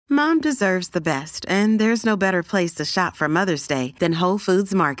Mom deserves the best, and there's no better place to shop for Mother's Day than Whole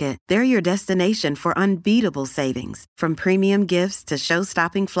Foods Market. They're your destination for unbeatable savings, from premium gifts to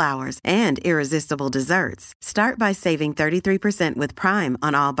show-stopping flowers and irresistible desserts. Start by saving 33% with Prime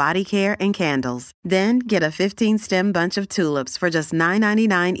on all body care and candles. Then get a 15-stem bunch of tulips for just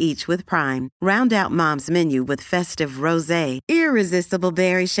 $9.99 each with Prime. Round out Mom's menu with festive rosé, irresistible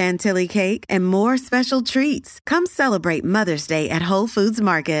berry chantilly cake, and more special treats. Come celebrate Mother's Day at Whole Foods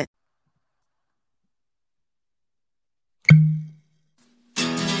Market.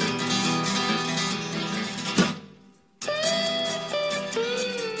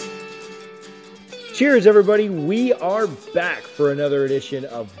 Cheers, everybody. We are back for another edition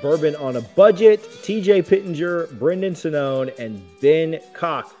of Bourbon on a Budget. TJ Pittenger, Brendan Sonnone, and Ben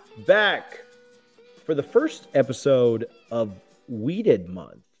Koch back for the first episode of Weeded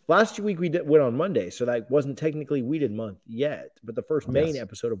Month. Last week we went on Monday, so that wasn't technically Weeded Month yet, but the first main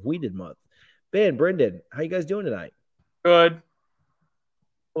episode of Weeded Month. Ben, Brendan, how you guys doing tonight? Good.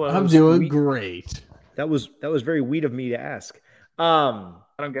 Hello. I'm doing great. That was very weed of me to ask. I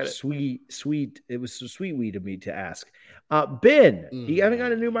don't get it. Sweet. It was so sweet weed of me to ask. Ben, you haven't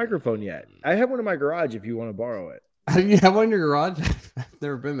got a new microphone yet. I have one in my garage if you want to borrow it. You have one in your garage? I've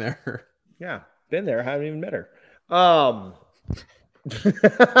never been there. Yeah, been there. Haven't even met her. All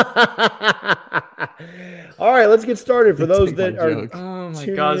right, let's get started. For those that are, oh my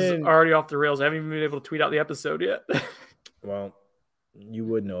God, it's already off the rails. I haven't even been able to tweet out the episode yet. Well, you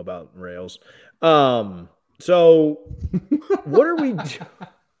would know about rails. So what are we doing?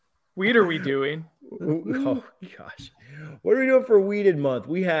 Weed are we doing? Oh gosh, what are we doing for Weeded Month?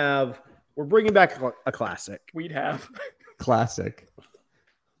 We're bringing back a classic. Classic.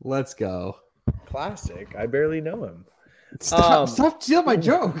 Let's go. Classic. I barely know him. Stop stealing my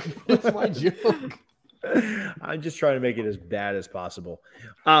joke. That's my joke. I'm just trying to make it as bad as possible.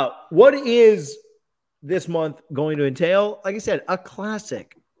 What is this month going to entail? Like I said, a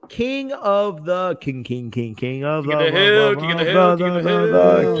classic. King of the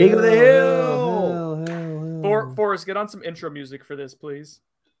Hill. Forrest, get on some intro music for this, please.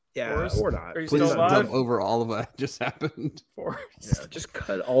 Yeah, Forrest, or not. Are you Please still alive? jump over all of what just happened. Forrest. Yeah, just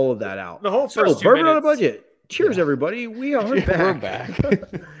cut all of that out. The whole first 2 Bourbon minutes. on a Budget. Cheers, everybody. We are back. We're back.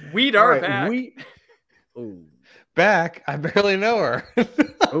 Weed are back. Back? I barely know her.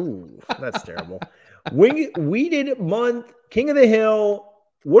 Oh, that's terrible. Weeded Month, King of the Hill.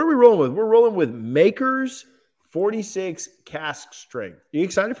 What are we rolling with? We're rolling with Maker's 46 cask strength. Are you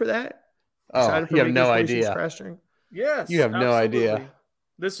excited for that? Oh, you have no idea. Yes. You have no idea.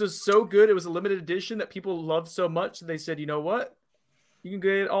 This was so good. It was a limited edition that people loved so much. They said, you know what? You can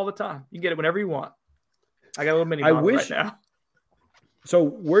get it all the time. You can get it whenever you want. I got a little mini bottle right now. So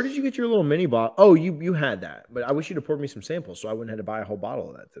where did you get your little mini bottle? Oh, you had that. But I wish you'd have poured me some samples so I wouldn't have to buy a whole bottle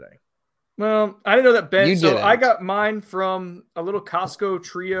of that today. Well, I didn't know that, Ben. So didn't. I got mine from a little Costco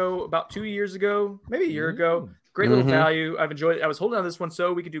trio about 2 years ago, maybe a year ago. Great little value. I've enjoyed it. I was holding on to this one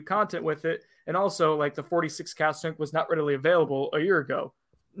so we could do content with it. And also, like, the 46 cask strength was not readily available a year ago.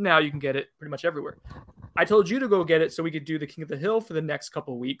 Now you can get it pretty much everywhere. I told you to go get it so we could do the King of the Hill for the next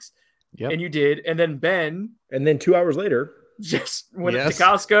couple of weeks. Yep. And you did. And then Ben. And then 2 hours later. Just went up to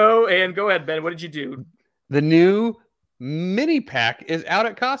Costco. And go ahead, Ben. What did you do? The new mini pack is out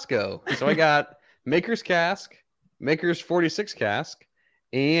at Costco. So I got Maker's Cask, Maker's 46 Cask,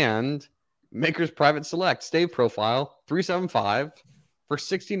 and Maker's Private Select Stave Profile 375 for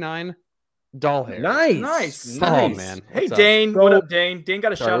 $69. Nice. Oh, man. Hey, Dane. What up, Dane? Dane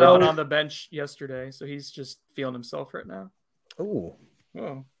got a shout out on the bench yesterday, so he's just feeling himself right now. Oh.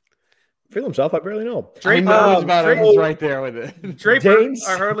 Whoa. Feel himself? I barely know. I know about it. He's right there with it. Draper,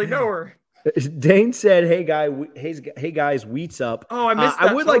 I hardly know her. Dane said, hey guys, wheat's up. Oh, I missed that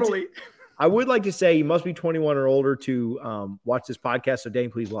totally. I would like to say you must be 21 or older to watch this podcast. So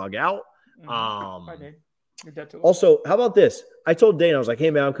Dane, please log out. Hi, Dane. You're dead to us. Also, how about this? I told Dane, I was like, hey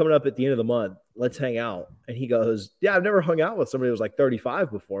man, I'm coming up at the end of the month. Let's hang out. And he goes, yeah, I've never hung out with somebody who was like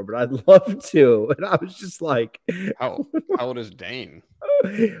 35 before, but I'd love to. And I was just like, how old is Dane?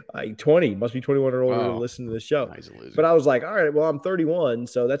 Like 20, must be 21 or older to listen to the show. But I was like, all right, well, I'm 31,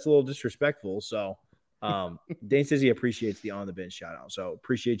 so that's a little disrespectful. So Dane says he appreciates the on the bench shout out. So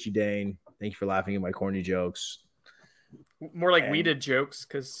appreciate you, Dane. Thank you for laughing at my corny jokes. More like weeded jokes,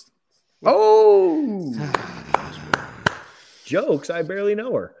 because jokes. I barely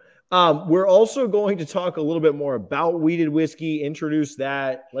know her. We're also going to talk a little bit more about weeded whiskey, introduce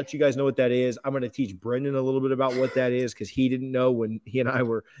that, let you guys know what that is. I'm going to teach Brendan a little bit about what that is because he didn't know when he and I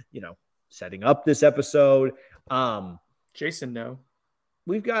were, setting up this episode. Jason, no.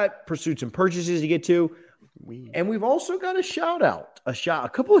 We've got pursuits and purchases to get to. And we've also got a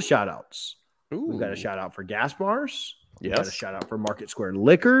couple of shout outs. Ooh. We've got a shout out for Gas Bars. We've Yes. got a shout out for Market Square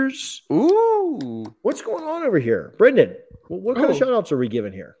Liquors. Ooh. What's going on over here? Brendan, what kind of shout outs are we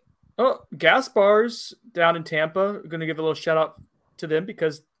giving here? Oh, Gas Bars down in Tampa. Going to give a little shout out to them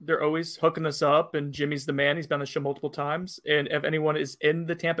because they're always hooking us up. And Jimmy's the man. He's been on the show multiple times. And if anyone is in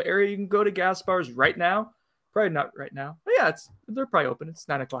the Tampa area, you can go to Gas Bars right now. Probably not right now. But yeah, they're probably open. It's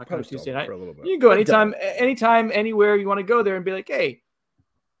 9:00 on a Tuesday night. You can go anytime, anywhere you want to go there and be like, hey,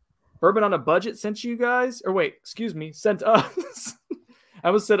 Bourbon on a Budget sent you guys. Or wait, excuse me, sent us. I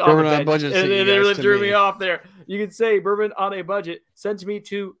almost said Bourbon on a Budget. and they really drew me off there. You could say Bourbon on a Budget sent me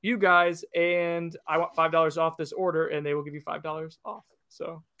to you guys, and I want $5 off this order, and they will give you $5 off.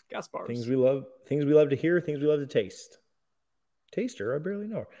 So Gas Bars. Things we love to hear, things we love to taste. Taster, I barely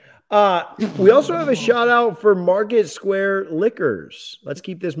know her. We also have a shout out for Market Square Liquors. Let's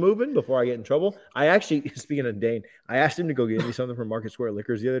keep this moving before I get in trouble. I actually, speaking of Dane, I asked him to go get me something from Market Square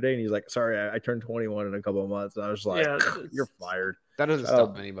Liquors the other day, and he's like, sorry, I turned 21 in a couple of months. And I was like, you're fired. That doesn't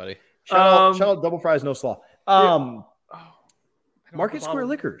stop anybody. Shout out Double Fries, No Slaw. Market Square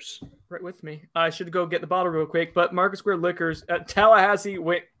Liquors. Right with me. I should go get the bottle real quick, but Market Square Liquors at Tallahassee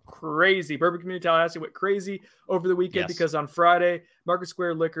went crazy. Bourbon Community Tallahassee went crazy over the weekend because on Friday, Market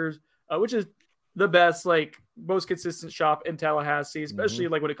Square Liquors, which is the best, like most consistent shop in Tallahassee, especially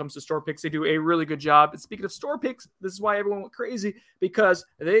like when it comes to store picks, they do a really good job. And speaking of store picks, this is why everyone went crazy, because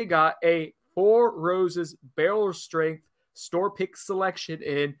they got a Four Roses barrel strength store pick selection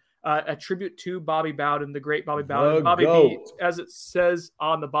in a tribute to Bobby Bowden, the great Bobby Bowden, Bobby B, as it says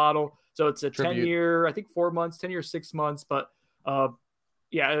on the bottle. So it's a 10-year, I think 4 months, 10 years, 6 months, but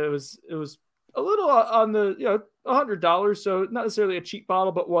yeah, it was a little on the $100, so not necessarily a cheap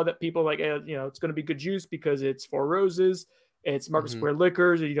bottle, but one that people like. It's going to be good juice because it's Four Roses, it's Market Square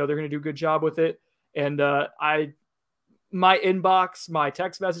Liquors, and they're going to do a good job with it. And my inbox, my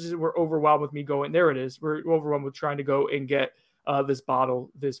text messages were overwhelmed with me going, there it is. We're overwhelmed with trying to go and get this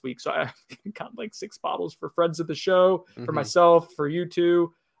bottle this week. So I got like 6 bottles for friends of the show, for myself, for you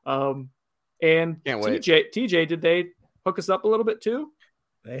two, and Can't wait. TJ, did they hook us up a little bit too?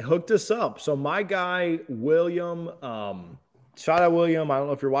 They hooked us up. So my guy, William, shout out William. I don't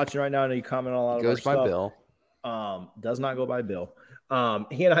know if you're watching right now. I know you comment on a lot of our stuff. Goes by Bill. Does not go by Bill.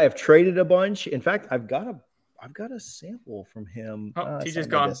 He and I have traded a bunch. In fact, I've got a sample from him. Oh, TJ's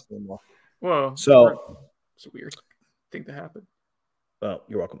gone. Whoa. So it's a weird thing to happen. Oh,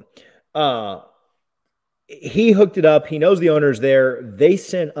 you're welcome. He hooked it up. He knows the owners there. They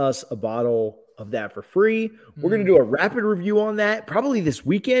sent us a bottle of that for free. We're going to do a rapid review on that probably this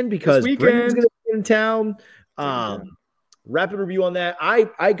weekend because Brendan's going to be in town. Rapid review on that.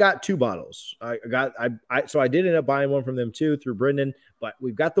 I got 2 bottles. So I did end up buying one from them too through Brendan, but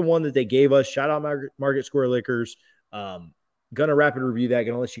we've got the one that they gave us. Shout out Market Square Liquors. Gonna rapid review that.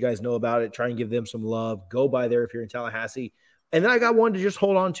 Gonna let you guys know about it. Try and give them some love. Go by there if you're in Tallahassee. And then I got one to just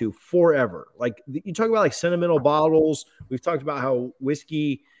hold on to forever. Like you talk about like sentimental bottles. We've talked about how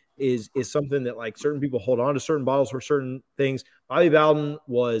whiskey is something that like certain people hold on to certain bottles for certain things. Bobby Bowden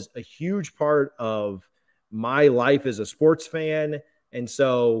was a huge part of my life as a sports fan. And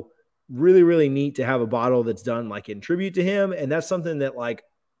so really, really neat to have a bottle that's done like in tribute to him. And that's something that like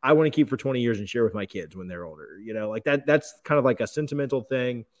I want to keep for 20 years and share with my kids when they're older, like that's kind of like a sentimental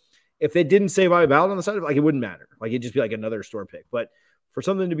thing. If it didn't say Bobby Bowden on the side of it, like it wouldn't matter. Like it'd just be like another store pick. But for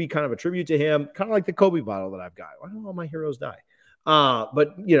something to be kind of a tribute to him, kind of like the Kobe bottle that I've got. Why don't all my heroes die?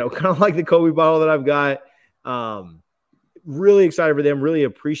 But kind of like the Kobe bottle that I've got. Really excited for them, really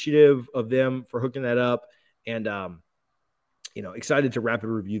appreciative of them for hooking that up. And, excited to rapid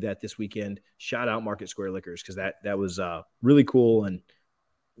review that this weekend. Shout out Market Square Liquors because that was really cool. And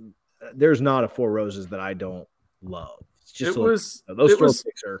there's not a Four Roses that I don't love. It's just those store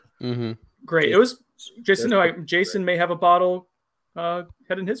picks are great. It was Jason. Jason may have a bottle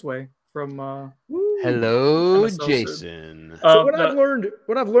heading his way from. Hello, Jason. So what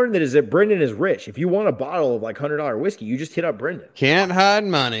I've learned that is that Brendan is rich. If you want a bottle of like $100 whiskey, you just hit up Brendan. Can't hide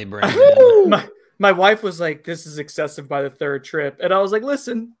money, Brendan. My wife was like, "This is excessive by the 3rd trip," and I was like,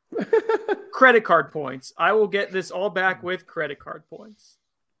 "Listen, credit card points. I will get this all back with credit card points."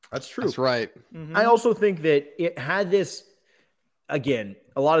 That's true. That's right. Mm-hmm. I also think that it had this. Again,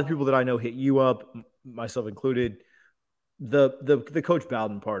 a lot of people that I know hit you up, myself included. The Coach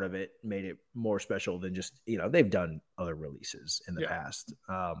Bowden part of it made it more special than just, they've done other releases in the past,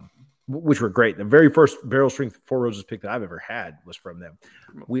 which were great. The very first barrel strength Four Roses pick that I've ever had was from them.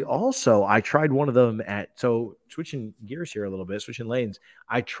 I tried one of them so switching gears here a little bit, switching lanes.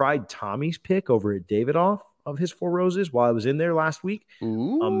 I tried Tommy's pick over at Davidoff of his Four Roses while I was in there last week.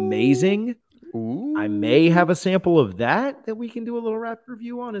 Ooh. Amazing. Ooh. I may have a sample of that we can do a little rapid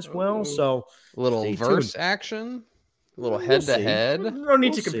review on as well. Ooh. So A little stay verse tuned. action, a little We'll head to see. head. No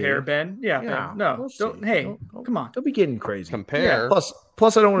need We'll to compare, see. Ben. Yeah, Ben. No, we'll don't. see. Hey, Don't- come on. Don't be getting crazy. Compare. Plus,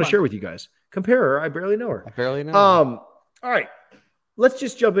 I don't want Come to on. share with you guys. Compare her. I barely know her. I barely know. All right. Let's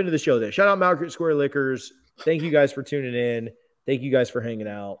just jump into the show then. Shout out Market Square Liquors. Thank you guys for tuning in. Thank you guys for hanging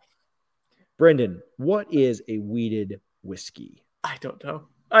out. Brendan, what is a weeded whiskey? I don't know.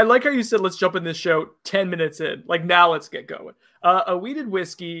 I like how you said, let's jump in this show 10 minutes in. Like, now let's get going. A weeded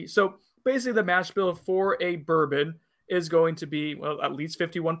whiskey. So basically the mash bill for a bourbon is going to be, well, at least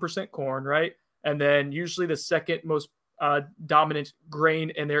 51% corn, right? And then usually the second most dominant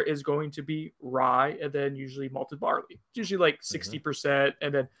grain in there is going to be rye, and then usually malted barley. It's usually like 60%,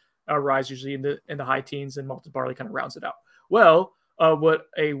 and then rye is usually in the high teens, and malted barley kind of rounds it out. Well, what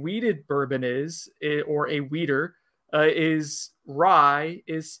a weeded bourbon is, or a weeder, is rye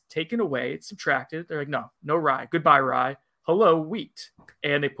is taken away, it's subtracted. They're like, no rye, goodbye rye, hello wheat,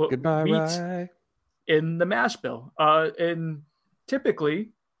 and they put Goodbye, wheat rye. in the mash bill. And typically,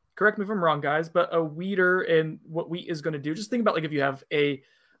 correct me if I'm wrong, guys, but a weeder and what wheat is going to do, just think about like if you have a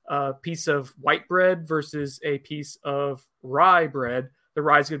piece of white bread versus a piece of rye bread, the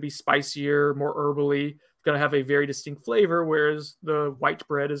rye is going to be spicier, more herbally, going to have a very distinct flavor, whereas the white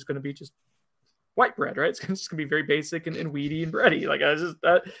bread is going to be just white bread, right? It's just going to be very basic and weedy and bready. Like,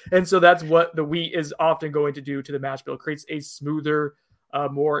 and so that's what the wheat is often going to do to the mash bill. It creates a smoother,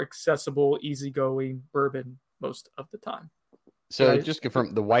 more accessible, easygoing bourbon most of the time. So Right. just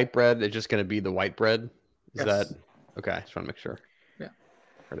confirm the white bread is just going to be the white bread. Is Yes. that okay? Just want to make sure. Yeah.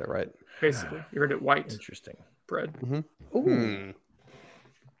 Heard that right. Basically, you heard it, white Interesting. bread. Ooh,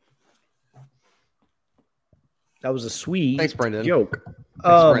 that was a sweet Thanks, Brendan. joke.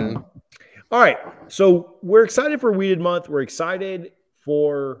 Thanks, Brendan. All right. So we're excited for Weeded Month. We're excited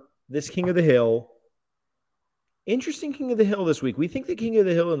for this King of the Hill. Interesting King of the Hill this week. We think the King of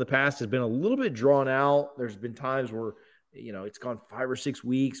the Hill in the past has been a little bit drawn out. There's been times where, it's gone 5 or 6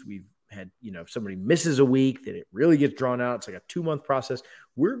 weeks. We've had, if somebody misses a week, then it really gets drawn out. It's like a 2-month process.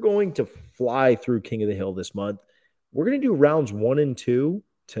 We're going to fly through King of the Hill this month. We're going to do rounds 1 and 2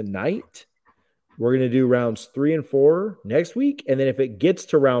 tonight. We're going to do rounds 3 and 4 next week. And then if it gets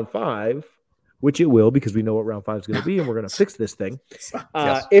to round 5, which it will, because we know what round 5 is going to be, and we're going to fix this thing.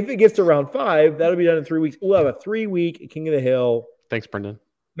 Yes. If it gets to round 5, that'll be done in 3 weeks. We'll have a 3-week King of the Hill Thanks, Brendan.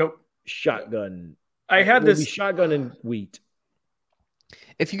 Nope. shotgun. I had We'll be this. shotgun and wheat.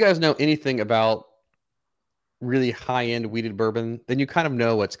 If you guys know anything about really high-end weeded bourbon, then you kind of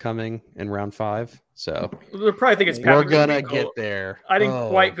know what's coming in round 5. So They'll probably think it's we're Pappy. gonna get there. I didn't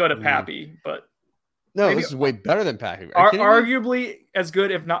quite go to man. Pappy, but No, maybe- this is way better than Pappy. Are you kidding me? arguably as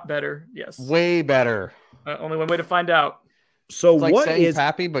good, if not better. Yes. Way better. Only one way to find out. So It's like what saying is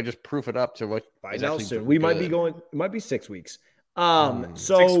Pappy, but just proof it up to what find is out actually soon? We might be good. going. It might be 6 weeks. Mm.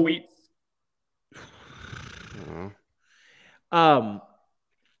 So 6 weeks.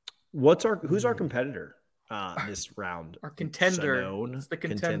 Who's our competitor this round? Our contender. Sanone? It's the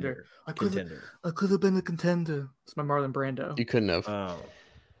contender. Contender. I could have been a contender. It's my Marlon Brando. You couldn't have. Oh,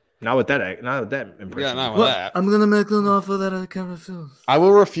 not with that impression. Yeah, not with that. I'm gonna make an offer that I can't refuse. I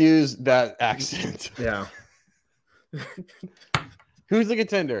will refuse that accent. Yeah. Who's the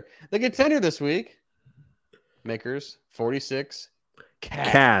contender? The contender this week, Makers 46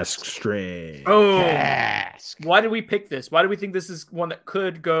 Cask string. Oh, Cask. why did we pick this? Why do we think this is one that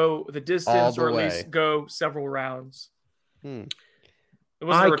could go the distance, All the or at way. least go several rounds? Hmm. It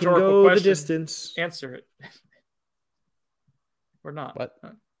wasn't a I can rhetorical go question. the distance. Answer it. Or not. What?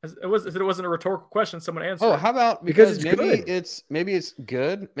 It wasn't a rhetorical question. Someone answered. Oh, it. how about Because because, it's maybe good. it's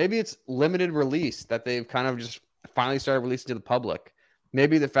good. Maybe it's limited release that they've kind of just finally started releasing to the public.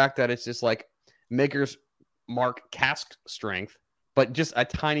 Maybe the fact that it's just like Maker's Mark cask strength, but just a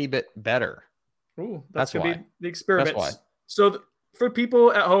tiny bit better. Ooh, That's gonna why. be the experiments. why. So for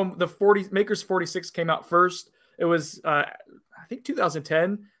people at home, the Makers 46 came out first. It was I think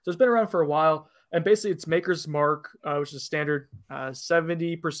 2010. So it's been around for a while. And basically, it's Maker's Mark, which is standard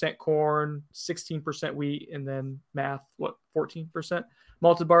 70% corn, 16% wheat, and then 14%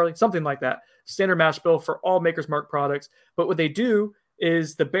 malted barley, something like that. Standard mash bill for all Maker's Mark products. But what they do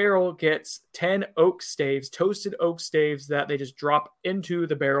is the barrel gets 10 oak staves, toasted oak staves that they just drop into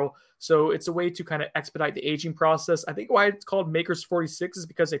the barrel. So it's a way to kind of expedite the aging process. I think why it's called Maker's 46 is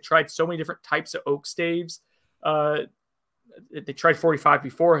because they tried so many different types of oak staves. They tried 45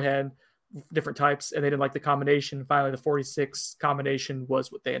 beforehand, different types, and they didn't like the combination. Finally, the 46 combination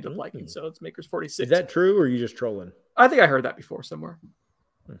was what they ended up liking. So it's Maker's 46. Is that true, or are you just trolling? I think I heard that before somewhere.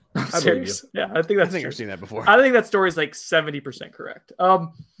 I'm I believe serious. Yeah, I think that's I've true. seen that before. I think that story's like 70% correct.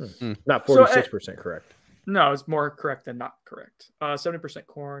 Not 46% correct. No, it's more correct than not correct. 70%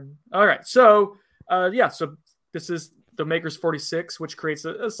 corn. All right. So, so this is the Maker's 46, which creates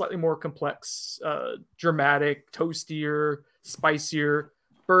a slightly more complex, dramatic, toastier, spicier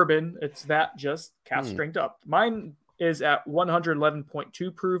bourbon. It's that just cask strength up. Mine is at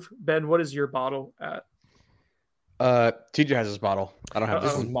 111.2 proof. Ben, what is your bottle at? TJ has his bottle. I don't have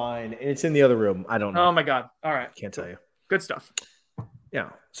This this is one. mine, and it's in the other room. I don't know. Oh my God. All right. Can't tell you. Good stuff. Yeah.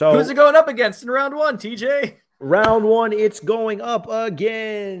 So Who's it going up against in round one, TJ? round one, it's going up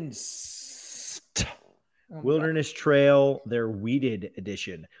against Wilderness Trail, their weeded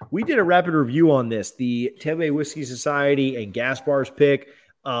edition. We did a rapid review on this, the Tampa Bay Whiskey Society and Gas Bars pick.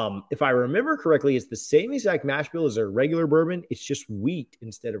 If I remember correctly, it's the same exact mash bill as their regular bourbon. It's just wheat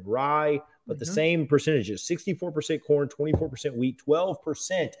instead of rye, but the same percentages: 64% corn, 24% wheat,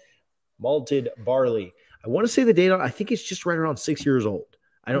 12% malted barley. I want to say the date on. I think it's just right around 6 years old.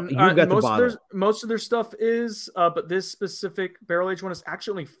 I don't. You've got the bottle. Most of their stuff is, but this specific barrel aged one is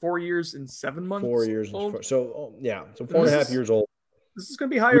actually only 4 years and 7 months. 4 years. old. So 4.5 years old. This is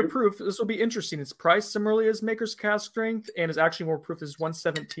going to be higher proof. This will be interesting. It's priced similarly as Maker's Cask Strength, and is actually more proof. This is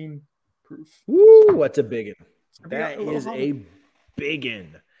 117 proof. Woo, that's a big one. That a little is hot. a big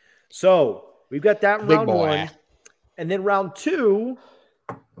one. So we've got that in Big round boy. one. And then round two.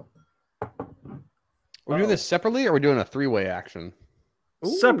 We're doing this separately, or we're doing a three-way action?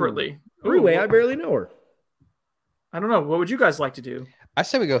 Separately. Three-way, Ooh, I barely know her. I don't know. What would you guys like to do? I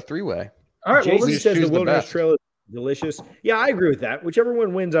say we go three-way. All right. Well, Jason let's says choose the the Wilderness best. Trail is delicious. Yeah, I agree with that. Whichever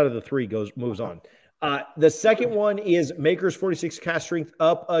one wins out of the three moves on. The second one is Maker's 46 Cask Strength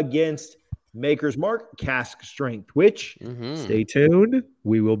up against Maker's Mark Cask Strength, which, stay tuned,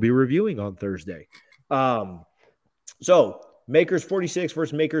 we will be reviewing on Thursday. So Maker's 46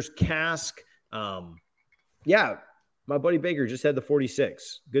 versus Maker's Cask. Yeah, my buddy Baker just had the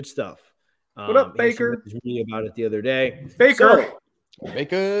 46. Good stuff. What up, he actually Baker? messaged me about it the other day. Baker.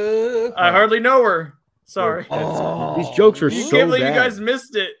 Baker. I hardly know her. Sorry. These jokes are You so can't believe bad. you guys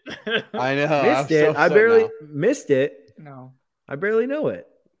missed it. I know. Missed I'm it. so I upset barely now. missed it. No. I barely know it.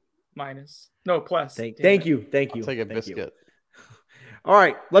 Minus. No, plus. Thank Damn you. Thank you. I'll take a Thank you. biscuit. All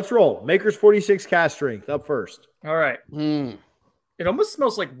right, let's roll. Maker's 46 Cask Strength up first. All right. Mm. It almost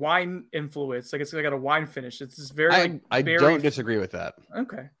smells like wine influence. Like it's got a wine finish. It's just very. I berry- don't disagree with that.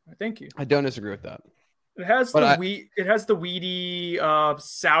 Okay. Thank you. I don't disagree with that. It has But wheat. It has the weedy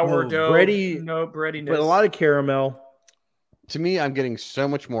sourdough. Breadiness. But a lot of caramel. To me, I'm getting so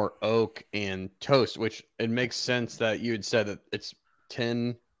much more oak and toast, which it makes sense that you had said that it's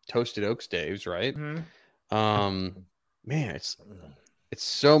 10 toasted oak staves, right? Mhm. Man, it's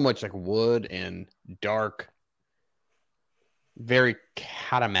so much like wood and dark, very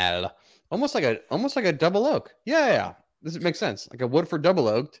caramel, almost like a double oak. Yeah. This makes sense. Like a Woodford double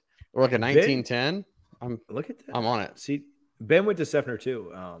oaked, or like a 1910. Look at that. I'm on it. See, Ben went to Sefner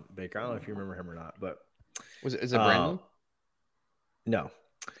too, Baker. I don't know if you remember him or not, but Is it Brandon? no.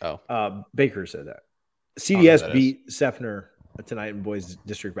 Oh, Baker said that. who CDS that beat Sefner tonight in boys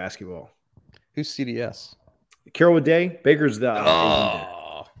district basketball. who's CDS? Carrollwood Day. Baker's the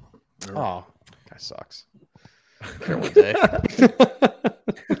AD Oh, guy sucks. Carrollwood Day.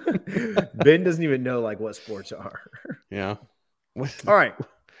 there. Ben doesn't even know like what sports are. Yeah. All right.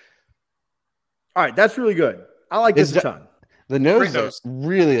 That's really good. I like this a ton. The nose Great is nose.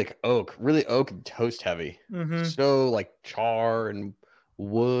 really like oak, really oak and toast heavy. Mhm. So like char and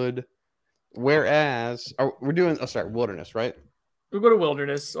wood. Whereas we're doing wilderness, right? We'll go to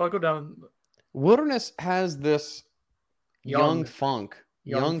wilderness. I'll go down. Wilderness has this young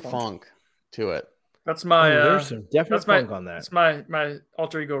Young funk to it. That's my. There's some definite that's my- funk on that. That's my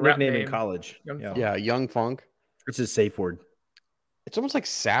alter ego rap Nickname name. in college. Young Yeah. Funk. Yeah, young funk. It's a safe word. It's almost like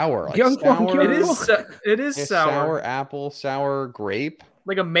sour. Like Young funk, sour, young It is. It is yeah, sour. apple, sour grape.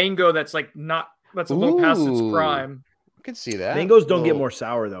 Like a mango that's like not. That's a little past its Ooh. prime. I could see that. Mangoes don't get Little- more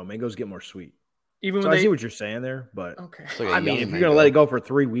sour though. Mangoes get more sweet. Even So when I they. see what you're saying there, but Okay. it's like a I mean, young if you're mango. gonna let it go for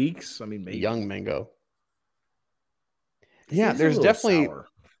 3 weeks, I mean, A maybe. young mango. It's Yeah, a there's little definitely sour.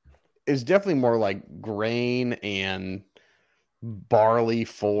 it's definitely more like grain and barley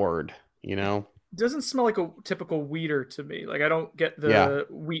forward, you know? It doesn't smell like a typical wheater to me. Like I don't get the Yeah.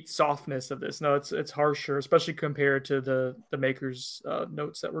 wheat softness of this. No, it's harsher, especially compared to the maker's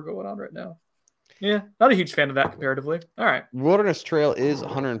notes that we're going on right now. Yeah, not a huge fan of that comparatively. All right, Wilderness Trail is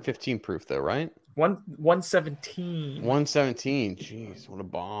 115 proof though, right? 117. 117. Jeez, what a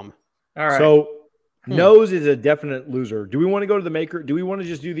bomb. All right. So nose is a definite loser. Do we want to go to the maker? Do we want to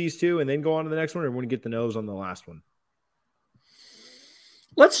just do these two and then go on to the next one, or want to get the nose on the last one?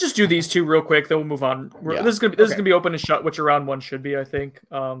 Let's just do these two real quick, then we'll move on. Yeah. This is gonna be open and shut, which a round one should be, I think.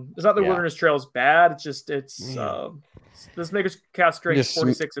 It's not the Wilderness Trail is bad. It's just this Maker's Cast Strength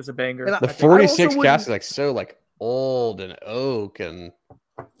 46 is a banger. The 46 cast is like so like old and oak and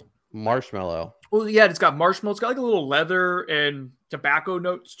marshmallow. Well, yeah, it's got marshmallow. It's got like a little leather and tobacco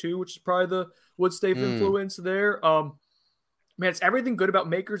notes too, which is probably the wood stave influence there. Man, it's everything good about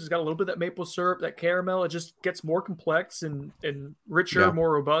Makers. It's got a little bit of that maple syrup, that caramel. It just gets more complex and richer,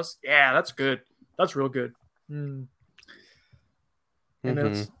 more robust. Yeah, that's good. That's real good. And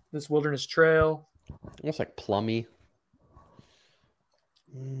then this Wilderness Trail. Almost like plummy.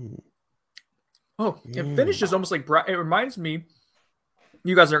 Oh, and finish is almost like it reminds me.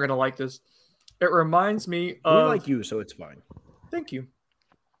 You guys aren't gonna like this. It reminds me of. We like you, so it's fine. Thank you.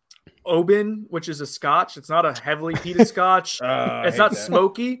 Oban, which is a Scotch. It's not a heavily peated Scotch. It's not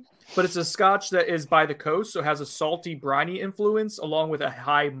smoky, but it's a Scotch that is by the coast, so it has a salty, briny influence along with a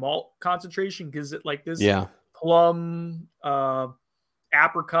high malt concentration. Gives it like this plum,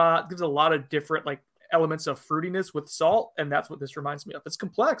 apricot. Gives a lot of different like elements of fruitiness with salt, and that's what this reminds me of. It's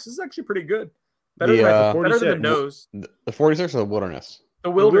complex. This is actually pretty good. Better than the nose. The 46 or the Wilderness?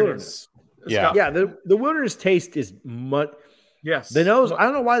 The Wilderness. Yeah. The Wilderness taste is much. Yes. The nose, I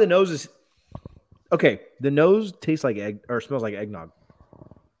don't know why the nose is okay. The nose tastes like egg or smells like eggnog.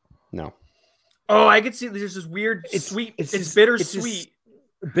 No. Oh, I could see there's this weird sweet. It's bittersweet.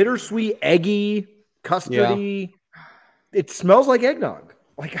 Bittersweet, eggy, custardy. Yeah. It smells like eggnog.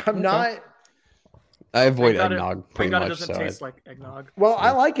 Like I'm not. I avoid eggnog pretty much. It doesn't taste like eggnog. Well, I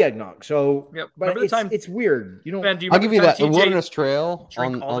like eggnog, so but it's weird. You know, Ben, I'll give you that. The Wilderness Trail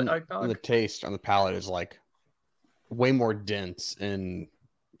on the taste, on the palate is like way more dense in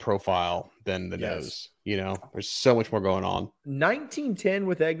profile than the nose. You know, there's so much more going on. 1910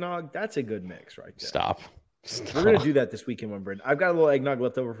 with eggnog, that's a good mix right there. Stop. We're gonna do that this weekend, when Brendan. I've got a little eggnog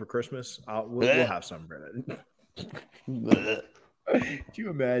left over for Christmas. We'll have some, Brendan. Can you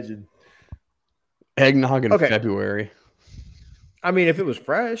imagine eggnog in February? I mean, if it was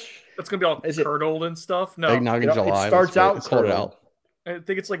fresh, it's gonna be all curdled and stuff. No, eggnog in July. It starts out cold out. I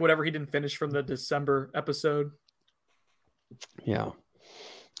think it's like whatever he didn't finish from the December episode. Yeah,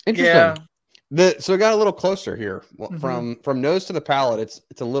 interesting. Yeah. So it got a little closer here from nose to the palate.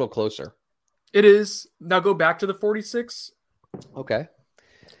 It's a little closer. It is. Now go back to the 46. Okay.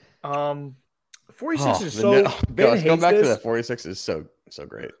 46 is so. Going back to the 46 is so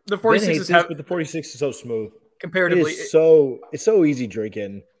great. The 46 but the 46 is so smooth. Comparatively, it's so easy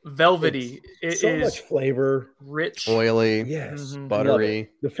drinking. Velvety. It is much flavor, rich, oily,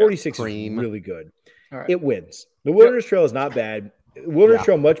 buttery. The 46 cream. is really good. All right. It wins. The Wilderness Trail is not bad. Wilderness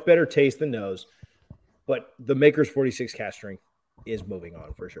Trail much better taste than nose, but the Maker's 46 cast strength is moving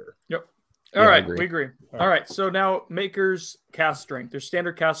on for sure. Yep. All right, we agree. All right, so now Maker's cast strength. There's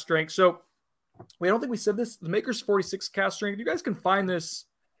standard cast strength. So I don't think we said this. The Maker's 46 cast strength. You guys can find this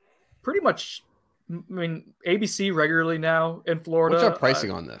pretty much. I mean, ABC regularly now in Florida. What's our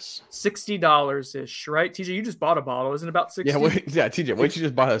pricing on this? $60 ish, right? TJ, you just bought a bottle. Isn't it about 60? Yeah, TJ, what did you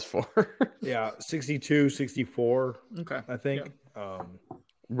just buy this for? Yeah, 62, 64. Okay, I think. Yeah.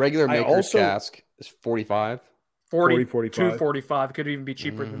 Regular Maker's cask is 45. 40, 45. 245. It could even be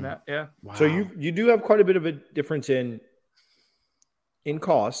cheaper than that. Yeah. Wow. So you do have quite a bit of a difference in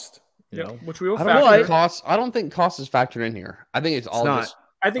cost. You know, which we will factor. I don't think cost is factored in here. I think it's all just.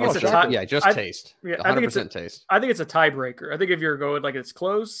 I think it's a tie. Yeah, just taste. Yeah, 100% taste. I think it's a tiebreaker. I think if you're going like it's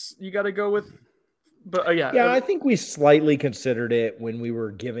close, you got to go with. But I think we slightly considered it when we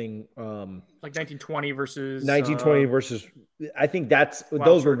were giving like 1920 versus. I think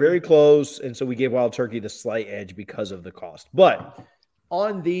those were very close, and so we gave Wild Turkey the slight edge because of the cost. But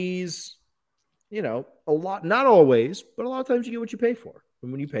on these, a lot, not always, but a lot of times you get what you pay for.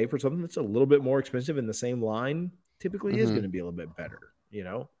 And when you pay for something that's a little bit more expensive in the same line, typically is going to be a little bit better.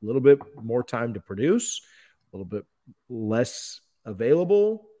 A little bit more time to produce, a little bit less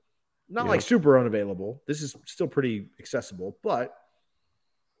available. Not like super unavailable. This is still pretty accessible, but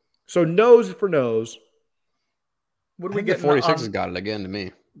so nose for nose. What do we get? 46 has got it again to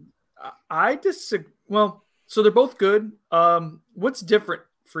me. I disagree. Well, so they're both good. What's different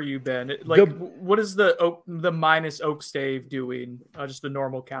for you, Ben? What is the minus oak stave doing? Just the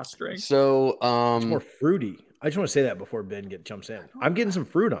normal cast strength. So it's more fruity. I just want to say that before Ben jumps in. I'm getting some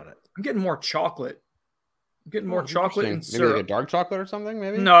fruit on it. I'm getting more chocolate. I'm getting more chocolate and syrup. Maybe like a dark chocolate or something,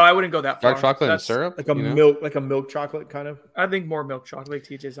 maybe? No, I wouldn't go that far. Dark chocolate and syrup? Like a milk chocolate kind of? I think more milk chocolate.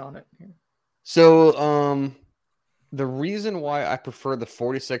 TJ's on it. Yeah. So the reason why I prefer the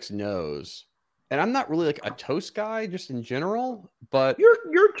 46 nose and I'm not really like a toast guy just in general, but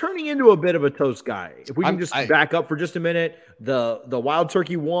You're turning into a bit of a toast guy. If we can just I- back up for just a minute, the Wild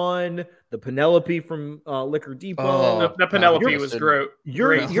Turkey one, the Penelope from Liquor Depot. Oh, The Penelope you're- was gross.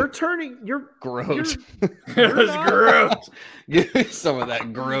 You're turning. You're Groot. It was not- Groot. Give me some of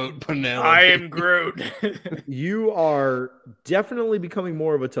that Groot Penelope. I am Groot. You are definitely becoming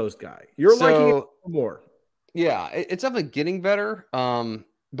more of a toast guy. You're liking it more. Yeah, it's definitely getting better.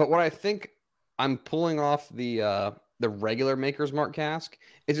 But what I think I'm pulling off the regular Maker's Mark cask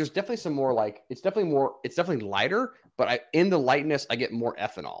is there's definitely some more like it's definitely lighter, but in the lightness I get more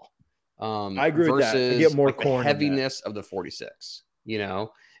ethanol. I agree with that. I versus get more like the corn in that. heaviness of the 46.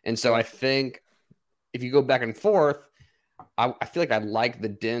 And so I think if you go back and forth, I feel like I like the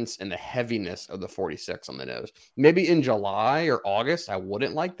dense and the heaviness of the 46 on the nose. Maybe in July or August I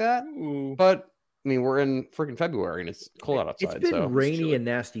wouldn't like that, but I mean, we're in freaking February and it's cold outside. It's been rainy and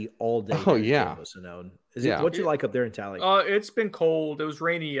nasty all day. Oh, yeah. What's it like up there in Tally? It's been cold. It was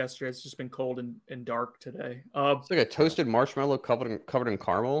rainy yesterday. It's just been cold and dark today. It's like a toasted marshmallow covered in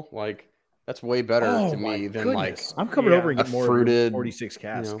caramel. Like that's way better to me than like I'm coming over and a get more fruited 46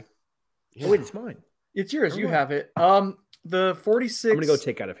 cask. Yeah. Oh, wait, it's mine. It's yours. You have it. The 46. I'm gonna go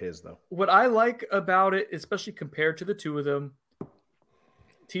take out of his though. What I like about it, especially compared to the two of them,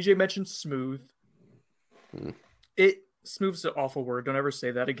 TJ mentioned smooth. Smooth's an awful word. Don't ever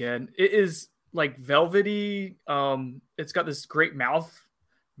say that again. It is like velvety. It's got this great mouth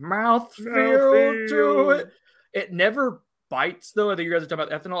feel to it. It never bites though. I think you guys are talking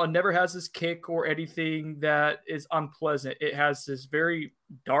about ethanol. It never has this kick or anything that is unpleasant. It has this very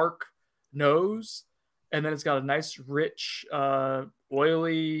dark nose, and then it's got a nice, rich,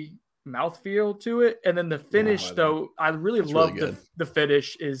 oily mouthfeel to it. And then the finish, I really love the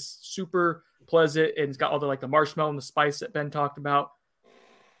finish is super pleasant, and it's got all the marshmallow and the spice that Ben talked about.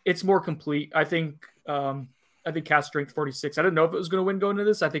 It's more complete. I think cask strength 46. I didn't know if it was going to win going into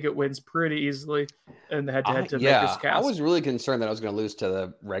this. I think it wins pretty easily in the head-to-head to Maker's Cask. I was really concerned that I was going to lose to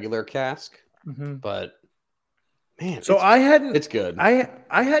the regular cask, but man, so it's good. I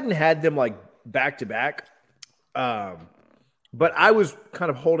hadn't had them like back to back, but I was kind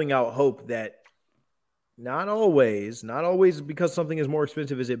of holding out hope that not always because something is more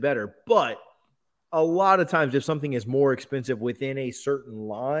expensive is it better, but a lot of times if something is more expensive within a certain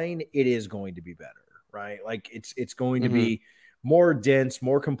line, it is going to be better, right? Like it's going to be more dense,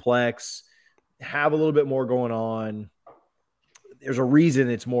 more complex, have a little bit more going on. There's a reason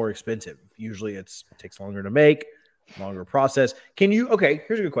it's more expensive. Usually it takes longer to make, longer process. Here's a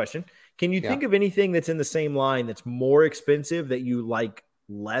good question. Can you think of anything that's in the same line that's more expensive that you like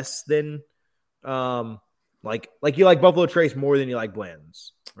less than like you like Buffalo Trace more than you like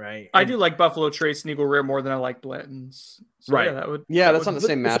Blanton's, right? I do like Buffalo Trace and Eagle Rare more than I like Blanton's. So right. That's not the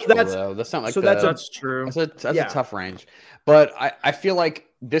same mash bill, though. That's not like that's true. That's a tough range. But I feel like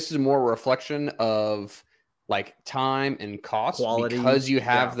this is more a reflection of like time and cost quality, because you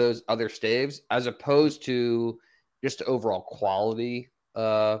have those other staves as opposed to just overall quality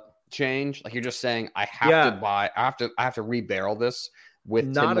change. Like you're just saying I have to buy, I have to rebarrel this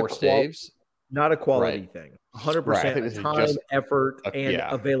with 10 more staves. Not a quality thing. 100% time, effort, and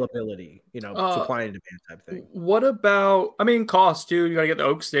availability, supply and demand type thing. What about, cost too? You got to get the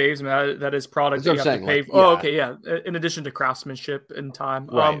oak staves. That is product that you have to pay for. In addition to craftsmanship and time.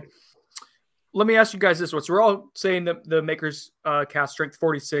 Right. Let me ask you guys this. We're all saying that the Maker's Cask Strength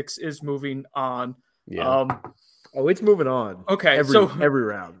 46 is moving on. Yeah. It's moving on. Okay, every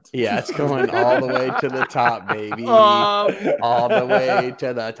round. Yeah, it's going all the way to the top, baby. All the way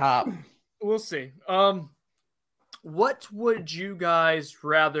to the top. We'll see. What would you guys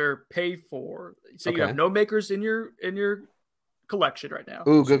rather pay for? So you have no Makers in your collection right now.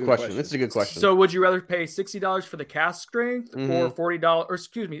 Ooh, good question. This is a good question. So would you rather pay $60 for the cask strength or $40 or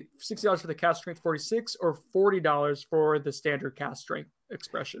 $60 for the cask strength 46 or $40 for the standard cask strength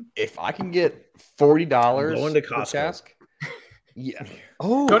expression? If I can get $40 going to Costco. Cask, yeah.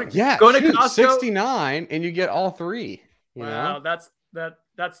 Oh, go to Costco, 69 and you get all three. Wow, that's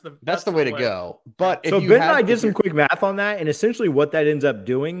the way to go. But so Ben and I did some quick math on that, and essentially what that ends up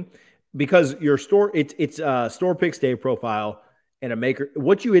doing, because your store it's a store pick stave profile and a maker.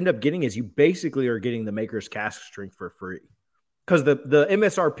 What you end up getting is you basically are getting the Maker's Cask Strength for free, because the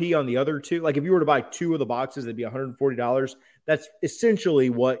MSRP on the other two, like if you were to buy two of the boxes, it'd be $140. That's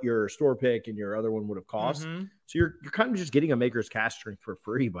essentially what your store pick and your other one would have cost. So you're kind of just getting a Maker's Cask Strength for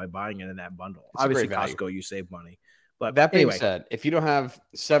free by buying it in that bundle. It's obviously Costco, you save money. But that being said, if you don't have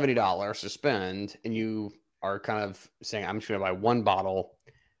 $70 to spend and you are kind of saying, I'm just going to buy one bottle,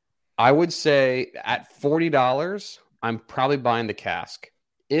 I would say at $40, I'm probably buying the cask.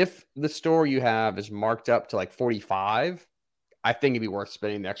 if the store you have is marked up to like 45, I think it'd be worth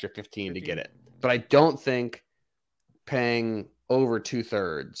spending the extra 15 to get it. But I don't think paying over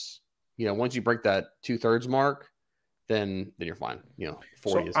 2/3, once you break that 2/3 mark, then you're fine.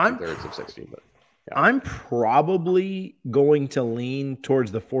 40 is 2/3 of 60. But yeah. I'm probably going to lean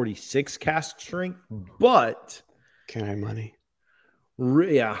towards the 46 cask strength, but can I have money?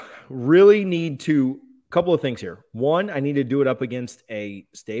 Really need to. Couple of things here. One, I need to do it up against a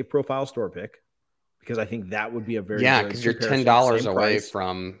Stave Profile store pick because I think that would be a very good because you're $10 away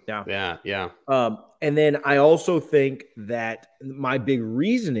from yeah. And then I also think that my big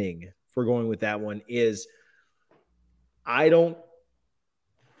reasoning for going with that one is I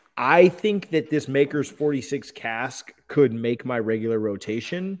think that this Maker's 46 cask could make my regular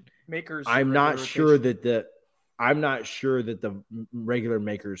rotation. I'm not sure that the regular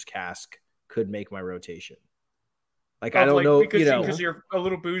Maker's cask could make my rotation. Like, I don't know, because you're a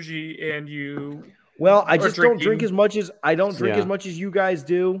little bougie and you. Well, I just don't drink as much as you guys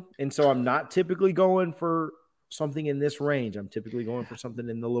do. And so I'm not typically going for something in this range. I'm typically going for something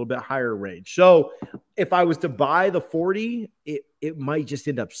in the little bit higher range. So if I was to buy the 40, it might just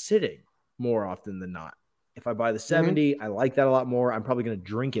end up sitting more often than not. If I buy the 70, I like that a lot more. I'm probably going to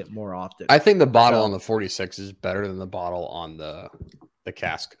drink it more often. I think the bottle on the 46 is better than the bottle on the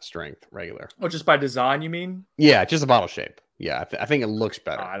cask strength regular. Oh, just by design, you mean? Yeah, just the bottle shape. Yeah, I think it looks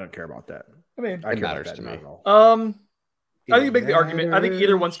better. I don't care about that. I mean, it matters to me. I think you make the argument. I think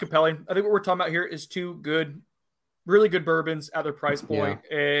either one's compelling. I think what we're talking about here is two good, really good bourbons at their price point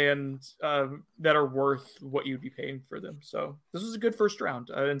and that are worth what you'd be paying for them. So this was a good first round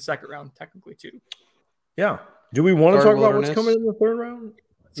and second round, technically, too. Yeah. Do we want to talk about what's coming in the third round?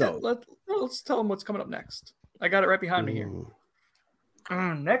 No. Let's tell them what's coming up next. I got it right behind me here.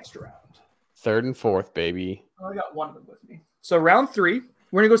 Next round. Third and fourth, baby. I got one of them with me. So round 3,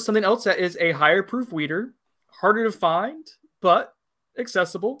 we're going to go with something else that is a higher proof weeder. Harder to find, but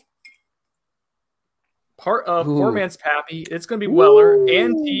accessible. Part of Poor Man's Pappy. It's going to be Weller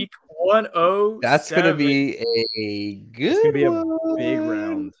Antique 107. That's going to be a good It's going to be a big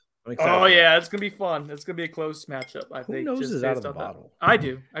round. Oh, yeah. It's going to be fun. It's going to be a close matchup, I think. Who knows is out of the bottle? I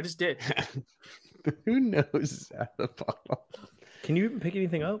do. I just did. Who knows is out of the bottle? Can you even pick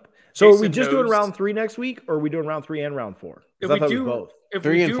anything up? So are we just doing round 3 next week, or are we doing round 3 and round 4? If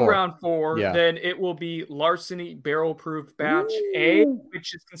we do round 4, yeah, then it will be Larceny Barrel Proof Batch A,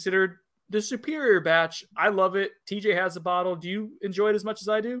 which is considered the superior batch. I love it. TJ has a bottle. Do you enjoy it as much as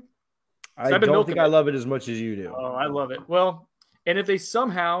I do? I don't think I love it as much as you do. Oh, I love it. Well, and if they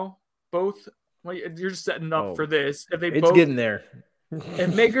somehow both, well, you're just setting up for this. If it's getting there.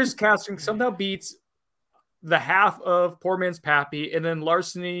 If Maker's Casting somehow beats the half of Poor Man's Pappy, and then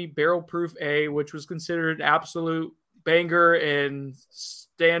Larceny Barrel Proof A, which was considered an absolute banger and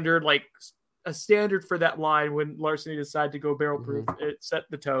standard, like a standard for that line when Larceny decided to go barrel proof. It set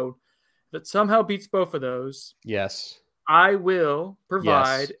the tone. That somehow beats both of those. Yes. I will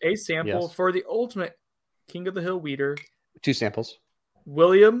provide a sample for the ultimate King of the Hill weeder. 2 samples.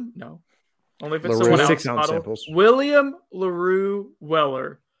 William, no. Only if it's LaRue, someone 6 else. ounce samples. William LaRue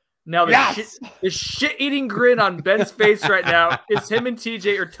Weller. Now, the shit-eating grin on Ben's face right now is him and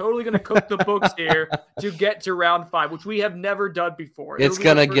TJ are totally going to cook the books here to get to round 5, which we have never done before. It's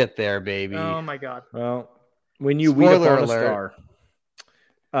going to get there, baby. Oh, my God. Well, when you weed upon a star.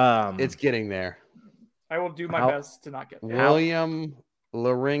 It's getting there. I will do my best to not get there. William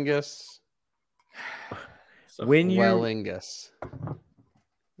Laryngus. Wellingus.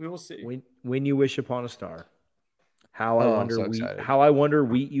 We will see. When you wish upon a star. How I wonder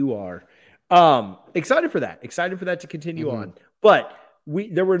wheat you are. Excited for that. Excited for that to continue on. But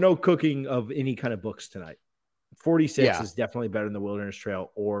there were no cooking of any kind of books tonight. 46 is definitely better than the Wilderness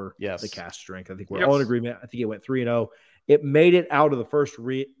Trail or the Cask Strength. I think we're all in agreement. I think it went 3-0. It made it out of the first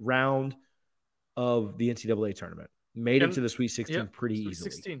round of the NCAA tournament. Made it to the Sweet 16 pretty easily.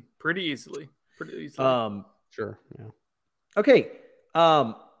 16 pretty easily. Sure. Yeah. Okay.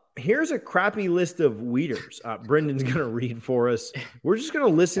 Here's a crappy list of weeders. Brendan's going to read for us. We're just going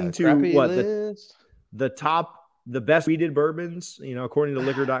to listen to the best weeded bourbons, according to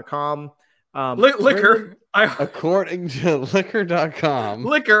liquor.com. Liquor. According to liquor.com.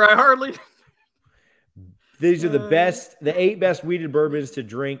 Liquor. I hardly. These are the 8 best weeded bourbons to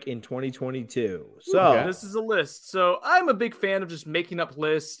drink in 2022. So this is a list. So I'm a big fan of just making up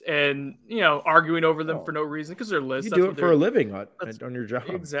lists and, arguing over them for no reason because they're lists. You do it for a living on your job.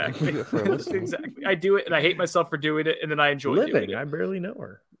 Exactly. Exactly. I do it and I hate myself for doing it and then I enjoy doing it. I barely know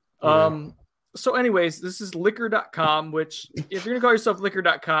her. So anyways, this is liquor.com, which if you're going to call yourself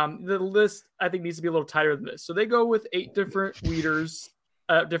liquor.com, the list I think needs to be a little tighter than this. So they go with 8 different weeders.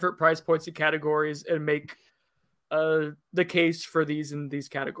 different price points and categories and make the case for these in these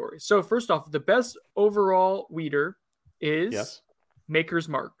categories. So first off, the best overall weeder is Maker's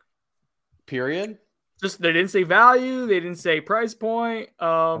Mark. Period. Just they didn't say value, they didn't say price point.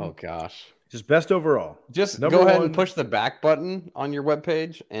 Oh gosh. Just best overall. Just go ahead and push the back button on your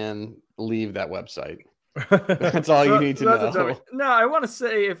webpage and leave that website. That's all you need to know. No, I want to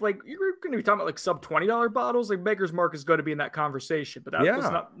say if like you're going to be talking about like sub $20 bottles, like Maker's Mark is going to be be in that conversation, but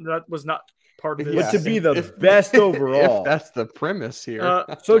that was not part of it. But to be the best overall, if that's the premise here.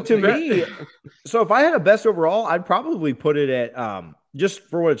 So to me, so if I had a best overall, I'd probably put it at just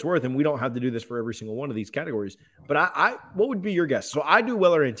for what it's worth, and we don't have to do this for every single one of these categories. But I what would be your guess? So I do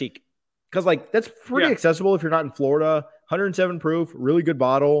Weller Antique because like that's pretty accessible if you're not in Florida. 107 proof, really good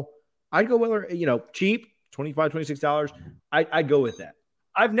bottle. I'd go Weller, cheap, $25, $26. I'd go with that.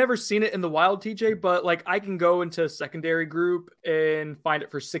 I've never seen it in the wild, TJ, but like I can go into a secondary group and find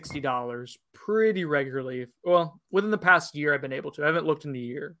it for $60 pretty regularly. Well, within the past year, I've been able to. I haven't looked in the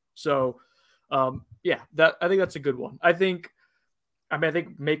year. So, I think that's a good one. I think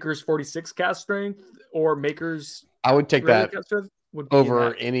Maker's 46 cast strength or Maker's. I would take that over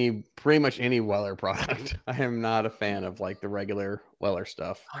that. pretty much any Weller product. I am not a fan of like the regular Weller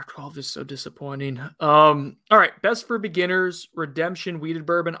stuff. R12 is so disappointing. All right. Best for beginners, Redemption Weeded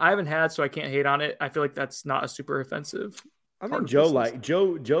Bourbon. I haven't had, so I can't hate on it. I feel like that's not a super offensive. I mean,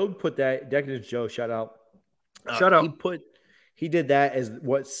 Joe put that Decadence Joe shout out. He did that as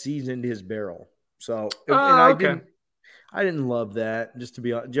what seasoned his barrel. So I didn't love that, just to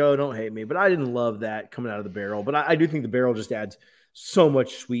be honest. Joe, don't hate me, but I didn't love that coming out of the barrel. But I do think the barrel just adds so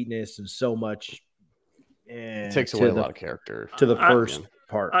much sweetness and so much. It takes away a lot of character to the first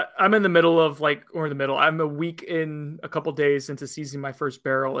part. I'm in the middle of I'm a week in a couple days into seasoning my first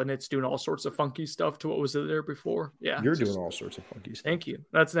barrel, and it's doing all sorts of funky stuff to what was there before. Yeah, you're doing all sorts of funky stuff. Thank you.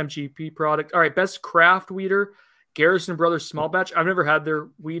 That's an MGP product. All right, best craft weeder, Garrison Brothers Small Batch. I've never had their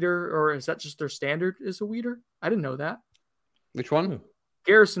weeder, or is that just their standard is a weeder? I didn't know that. Which one?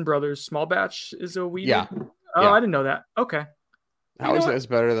 Garrison Brothers Small Batch is a weeder. Yeah. Oh, yeah. I didn't know that. Okay. I always say it's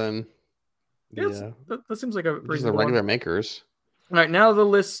better than that seems like a the regular Makers. All right, now the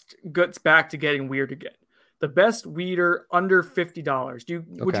list gets back to getting weird again. The best weeder under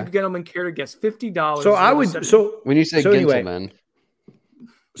 $50. Would you gentlemen care to guess $50? So I would. So when you say gentlemen,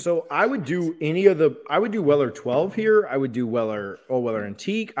 so I would do I would do Weller 12 here. I would do Weller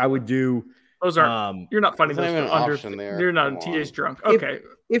Antique. I would do. Those aren't. You're not finding those for under. You're not. TJ's drunk. Okay.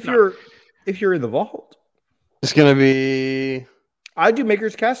 If you're in the vault, it's gonna be. I do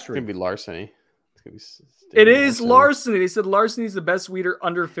Maker's Cast. It's gonna be larceny. It is larceny. They said larceny is the best weeder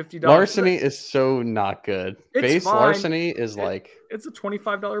under $50. Larceny is so not good. Base fine. larceny is it's a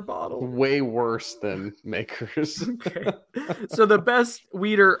 $25 bottle. Way worse than Makers. Okay. So the best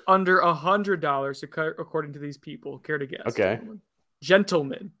weeder under $100, according to these people. Care to guess? Okay.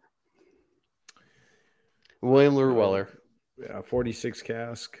 Gentlemen. William LaRue Weller. Yeah, 46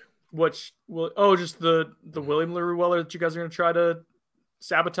 cask. Just the William LaRue Weller that you guys are going to try to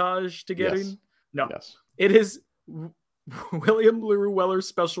sabotage to get in? No. Yes. It is William LaRue Weller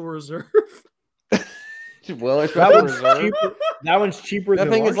Special Reserve. Weller Special Reserve? That one's cheaper that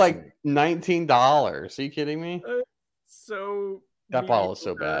than thing Larceny. Is like $19. Are you kidding me? That bottle is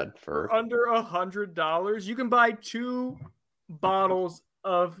so bad for under $100. You can buy 2 bottles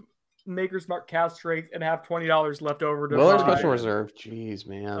of Maker's Mark cast strength and have $20 left over to Weller Special Reserve. Jeez,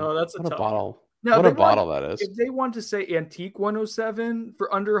 man. Oh, that's a bottle. Now, what a bottle that is. If they want to say Antique 107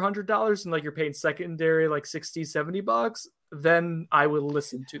 for under $100 and like you're paying secondary like $60-$70, then I will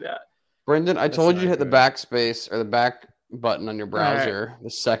listen to that. Brendan, I told you to hit the backspace or the back button on your browser. Right.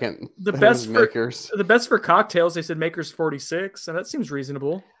 The second the best for cocktails, they said Maker's 46, and that seems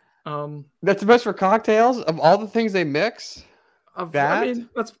reasonable. That's the best for cocktails of all the things they mix.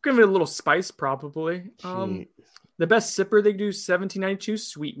 That's gonna be a little spice probably. The best sipper they do 1792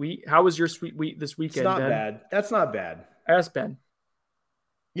 sweet wheat. How was your sweet wheat this weekend? It's not Ben? bad. That's not bad. Ask Ben.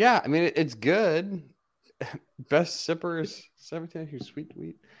 Yeah, I mean it's good. Best sipper is 1792 sweet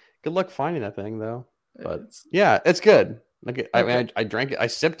wheat. Good luck finding that thing though. But it's good. I drank it. I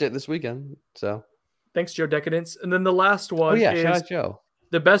sipped it this weekend. So thanks, Joe Decadence. And then the last one is shout out Joe.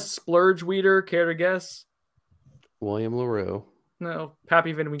 The best splurge weeder. Care to guess? William LaRue. No,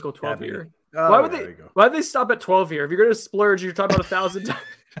 Pappy Van Winkle 12 here. Oh, why would they stop at 12 here? If you're going to splurge, you're talking about 1,000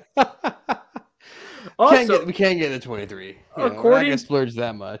 Also, we can't get to 23. According to splurge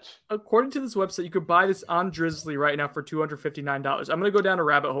that much. According to this website, you could buy this on Drizzly right now for $259. I'm going to go down a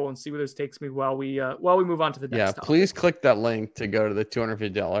rabbit hole and see where this takes me while we move on to the next topic. Please click that link to go to the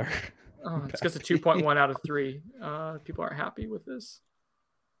 $250. It's just a 2.1 out of 3. People aren't happy with this.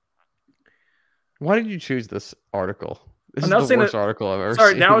 Why did you choose this article? This I'm is the worst article I've ever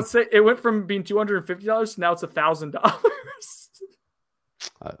Sorry, seen. now it went from being $250 to now it's $1,000.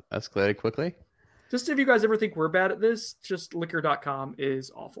 Escalated quickly. Just if you guys ever think we're bad at this, just liquor.com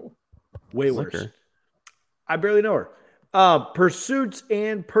is awful. Way worse. Liquor. I barely know her. Pursuits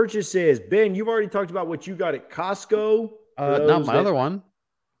and purchases. Ben, you've already talked about what you got at Costco. Not my other one.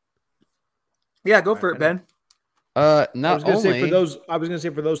 Yeah, go for it, Ben. I was going to say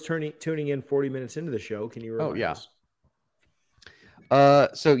for those tuning in 40 minutes into the show, can you remind us?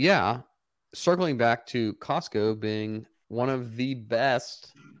 So yeah, circling back to Costco being one of the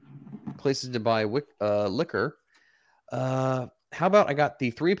best places to buy liquor. How about I got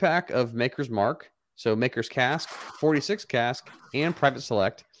the 3-pack of Maker's Mark, so Maker's Cask, 46 Cask, and Private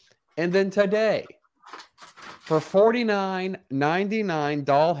Select, and then today for $49.99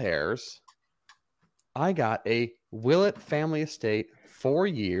 doll hairs, I got a Willett Family Estate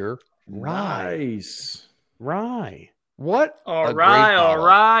 4-year rye. Nice. Rye. What? All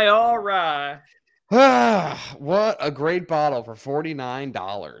right. What a great bottle for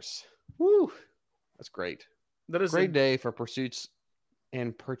 $49. Woo. That's great. That is great day for pursuits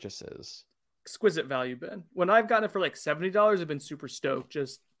and purchases. Exquisite value, Ben. When I've gotten it for like $70, I've been super stoked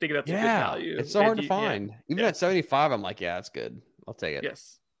just thinking that's a good value. It's so hard to find. Even at $75, I'm like, yeah, that's good. I'll take it.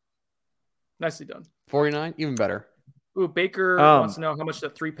 Yes. Nicely done. 49, even better. Ooh, Baker wants to know how much the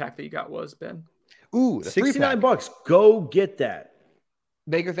 3-pack that you got was, Ben. Ooh, $69. Go get that.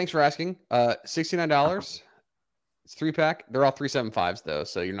 Baker, thanks for asking. $69. It's 3-pack. They're all 375s though,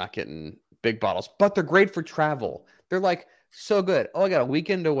 so you're not getting big bottles, but they're great for travel. They're like so good. Oh, I got a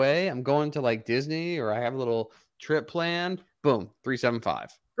weekend away. I'm going to like Disney, or I have a little trip planned. Boom,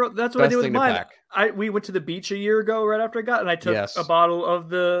 375. Bro, that's what I did with mine. We went to the beach a year ago, right after I got, and I took a bottle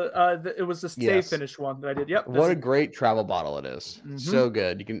of it was the stay finish one that I did. Yep. What a great travel bottle it is. Mm-hmm. So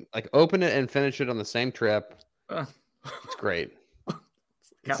good. You can like open it and finish it on the same trip. It's great.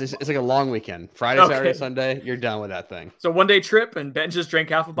 It's like a long weekend. Friday, Saturday, Sunday. You're done with that thing. So 1-day trip, and Ben just drank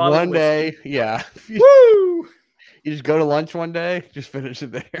half a bottle. One day, yeah. Woo! You just go to lunch one day, just finish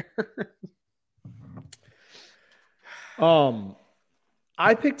it there.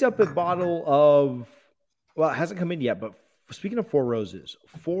 I picked up a bottle of, well, it hasn't come in yet, but speaking of Four Roses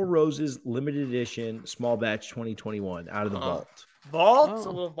limited edition, small batch 2021 out of the vault. A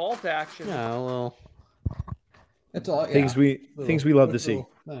little vault action. Yeah, a little. It's all things we love to see.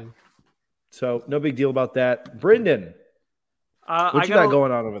 So no big deal about that. Brendan, what you got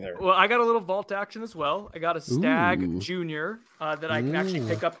going on over there? Well, I got a little vault action as well. I got a Stag Junior that I can actually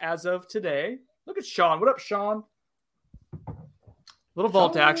pick up as of today. Look at Sean. What up, Sean? Little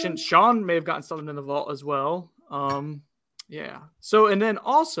vault action. Sean may have gotten something in the vault as well. Yeah. So, and then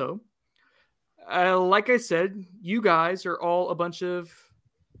also, like I said, you guys are all a bunch of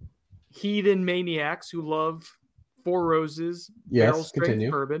heathen maniacs who love Four Roses, barrel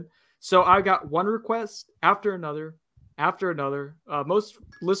strength bourbon. So I got one request after another. Most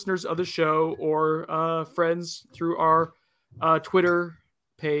listeners of the show or friends through our Twitter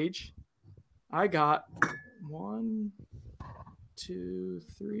page, I got 1, 2,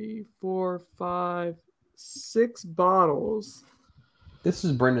 3, 4, 5, 6 bottles. This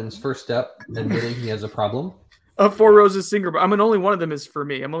is Brendan's first step admitting he has a problem. Of Four Roses Singer, but only one of them is for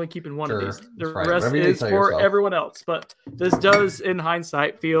me. I'm only keeping one of these. The rest is for everyone else. But this does, in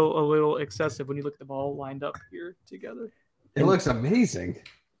hindsight, feel a little excessive when you look at them all lined up here together. It looks amazing.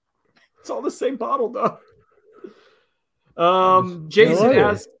 It's all the same bottle, though.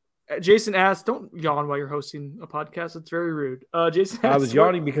 Jason asked, don't yawn while you're hosting a podcast. It's very rude. Jason asked, I was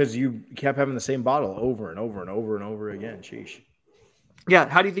yawning because you kept having the same bottle over and over and over and over again. Sheesh. Yeah,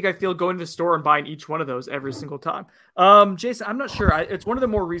 how do you think I feel going to the store and buying each one of those every single time? Jason, I'm not sure. It's one of the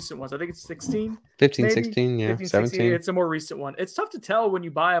more recent ones. I think it's 16. 15, maybe? 16, yeah. 15, 17. 16. It's a more recent one. It's tough to tell when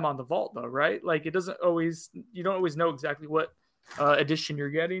you buy them on the vault, though, right? Like, you don't always know exactly what edition you're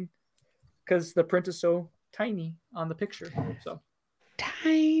getting because the print is so tiny on the picture. So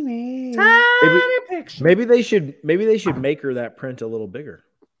tiny picture. Maybe they should make her that print a little bigger.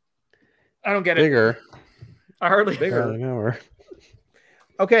 I don't get it. Bigger. I hardly bigger. I know her.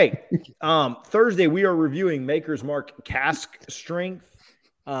 Okay. Thursday we are reviewing Maker's Mark Cask Strength.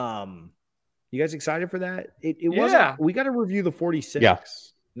 You guys excited for that? It wasn't. We got to review the 46. Yeah.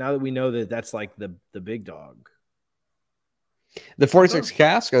 Now that we know that that's like the big dog. The 46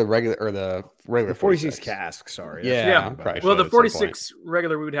 cask or the regular The 46 cask. Sorry. Yeah. Well, the 46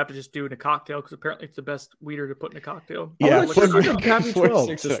 regular we would have to just do in a cocktail because apparently it's the best weeder to put in a cocktail. Yeah. Captain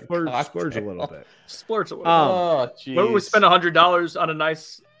 12 to splurge a little bit. Splurge a little. Oh, geez. But we spend $100 on a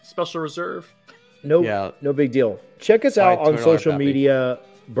nice special reserve. No big deal. Check us out on social media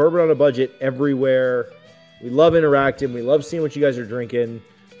Bourbon on a Budget everywhere. We love interacting. We love seeing what you guys are drinking.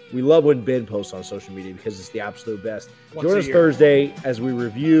 We love when Ben posts on social media because it's the absolute best. Join us Thursday as we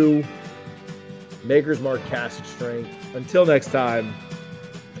review Maker's Mark Cask Strength. Until next time,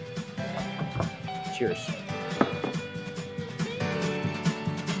 cheers.